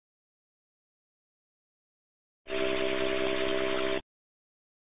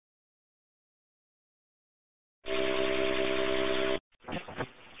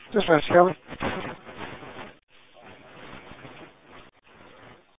Dispatch, Kelly.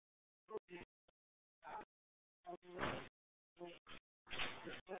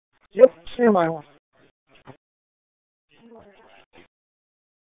 Yep, stand by one.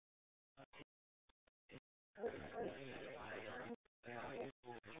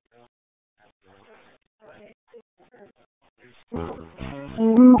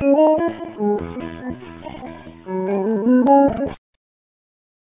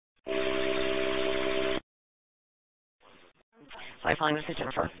 Flight following message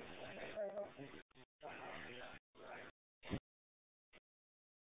Jennifer.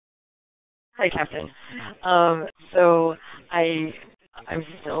 Hi, Captain. So I'm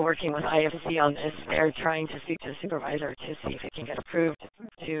still working with IFC on this. They're trying to speak to the supervisor to see if it can get approved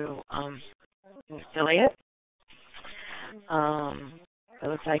to delay it. It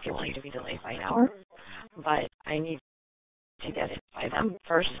looks like it will need to be delayed by an hour, but I need to get it by them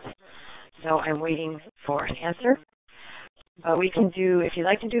first. So I'm waiting for an answer. But we can do, if you'd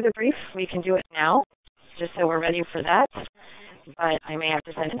like to do the brief, we can do it now, just so we're ready for that. But I may have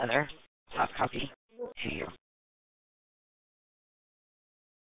to send another soft copy to you.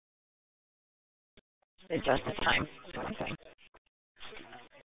 It's just the time, is what I'm saying.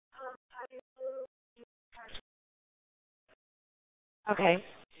 Okay.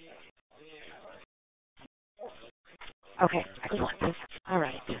 Okay, excellent. All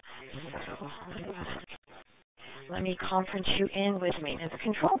right. So, let me conference you in with maintenance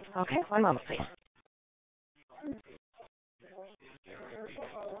control. Okay, one moment, please.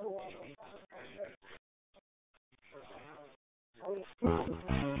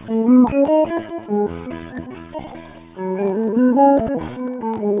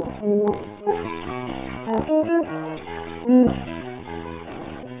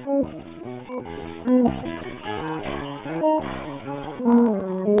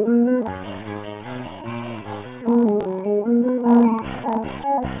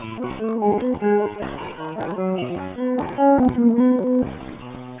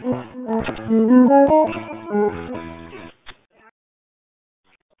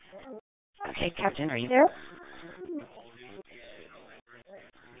 Okay, Captain, are you there?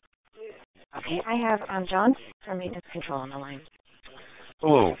 Okay, I have John from maintenance control on the line.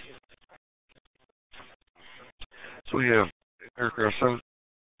 Hello. So we have aircraft 7.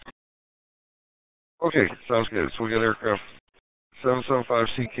 Okay, sounds good. So we got aircraft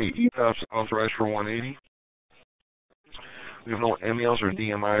 775CK ETOPS authorized for 180. We have no MELs or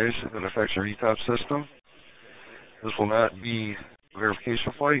DMIs that affects your ETOP system. This will not be a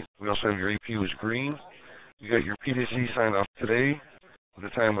verification flight. We also have your APU is green. You got your PDC signed off today with a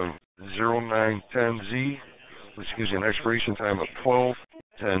time of 0910Z, which gives you an expiration time of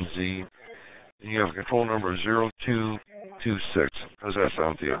 1210Z. And you have a control number of 0226. How's that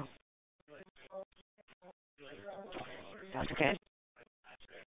sound to you? Sounds okay.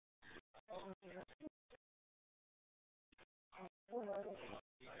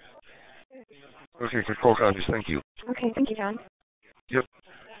 Okay, control copies. Thank you. Okay, thank you, John. Yep.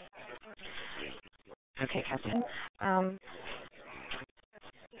 Okay, Captain.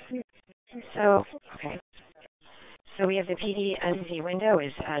 So we have the PDSZ window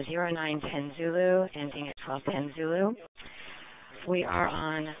is 0910 Zulu, ending at 1210 Zulu. We are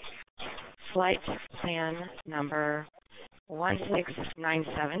on flight plan number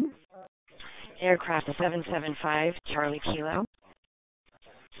 1697, aircraft 775 Charlie Kilo.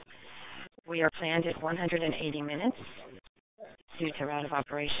 We are planned at 180 minutes due to route of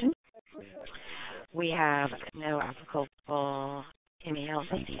operation. We have no applicable MELs,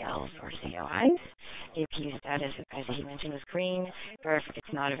 CDLs, or COIs. APU status, as he mentioned, is green.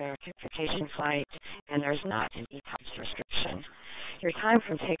 It's not a verification flight, and there's not an ETOPS restriction. Your time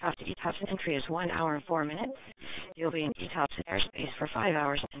from takeoff to ETOPS entry is 1 hour and 4 minutes. You'll be in ETOPS airspace for 5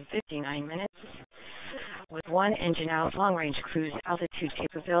 hours and 59 minutes. With one engine out, long-range cruise altitude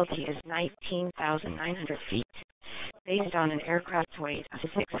capability is 19,900 feet, based on an aircraft weight of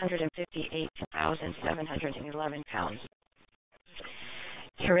 658,711 pounds.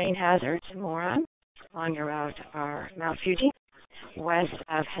 Terrain hazards, Mora, along your route are Mount Fuji, west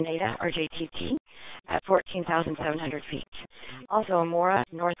of Haneda, or JTT, at 14,700 feet. Also, Mora,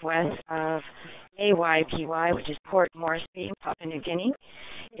 northwest of AYPY, which is Port Moresby, Papua New Guinea,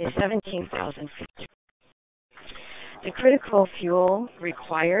 is 17,000 feet. The critical fuel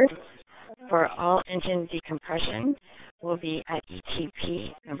required for all engine decompression will be at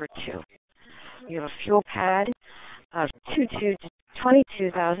ETP number 2. You have a fuel pad of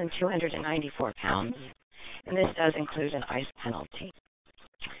 22,294 pounds, and this does include an ice penalty.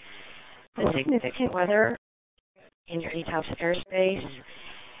 The significant weather in your ETOPS airspace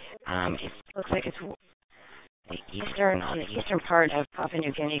It looks like it's on the eastern part of Papua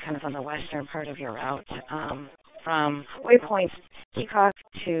New Guinea, kind of on the western part of your route, from waypoints Peacock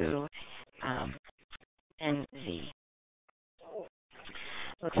to NZ.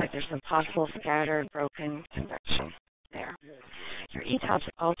 Looks like there's some possible scattered, broken convection there. Your ETOPS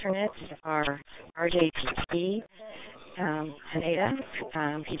alternates are RJPT, Haneda,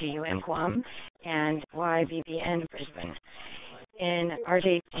 PGUM Guam, and YBBN Brisbane. In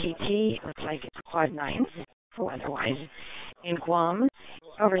RJPT, looks like it's quad 9s for weatherwise. In Guam,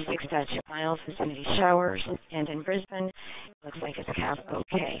 over 6 statute miles, vicinity showers, and in Brisbane, looks like it's cap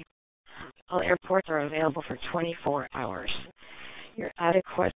OK. All airports are available for 24 hours. Your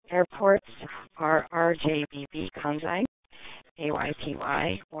adequate airports are RJBB Kansai,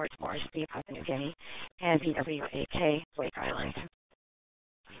 AYPY, Morris B, Papua New Guinea, and BWAK, Wake Island.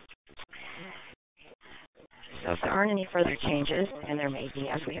 So if there aren't any further changes, and there may be,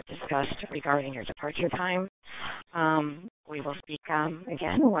 as we have discussed, regarding your departure time, we will speak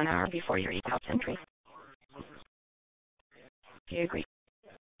again 1 hour before your ETOPS entry. Do you agree?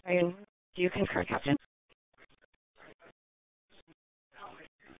 Do you concur, Captain?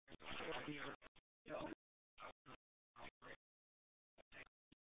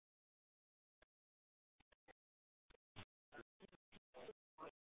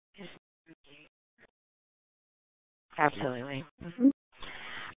 Absolutely.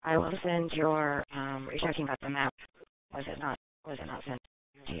 I will send your, you're talking about the map. Was it not sent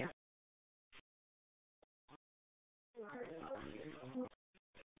to you?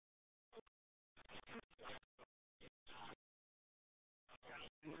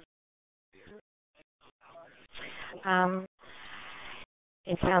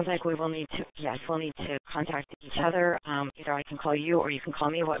 It sounds like we will need to, yes, we'll need to contact each other. Either I can call you or you can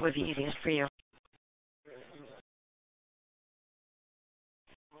call me. What would be easiest for you?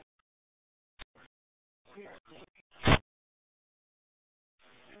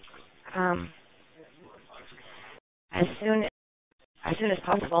 As soon as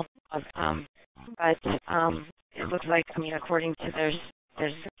possible. But it looks like, according to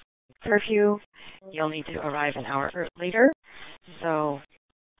there's curfew, you'll need to arrive an hour later. So,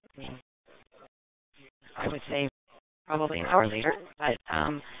 I would say probably an hour later. But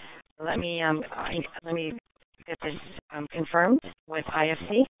let me get this confirmed with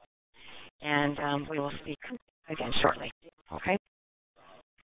IFC, and we will speak again shortly. Okay.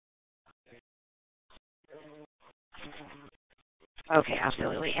 Okay,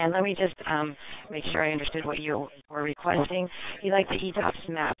 absolutely. And let me just make sure I understood what you were requesting. You like the ETOPS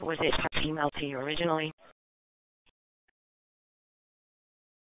map. Was it emailed to you originally?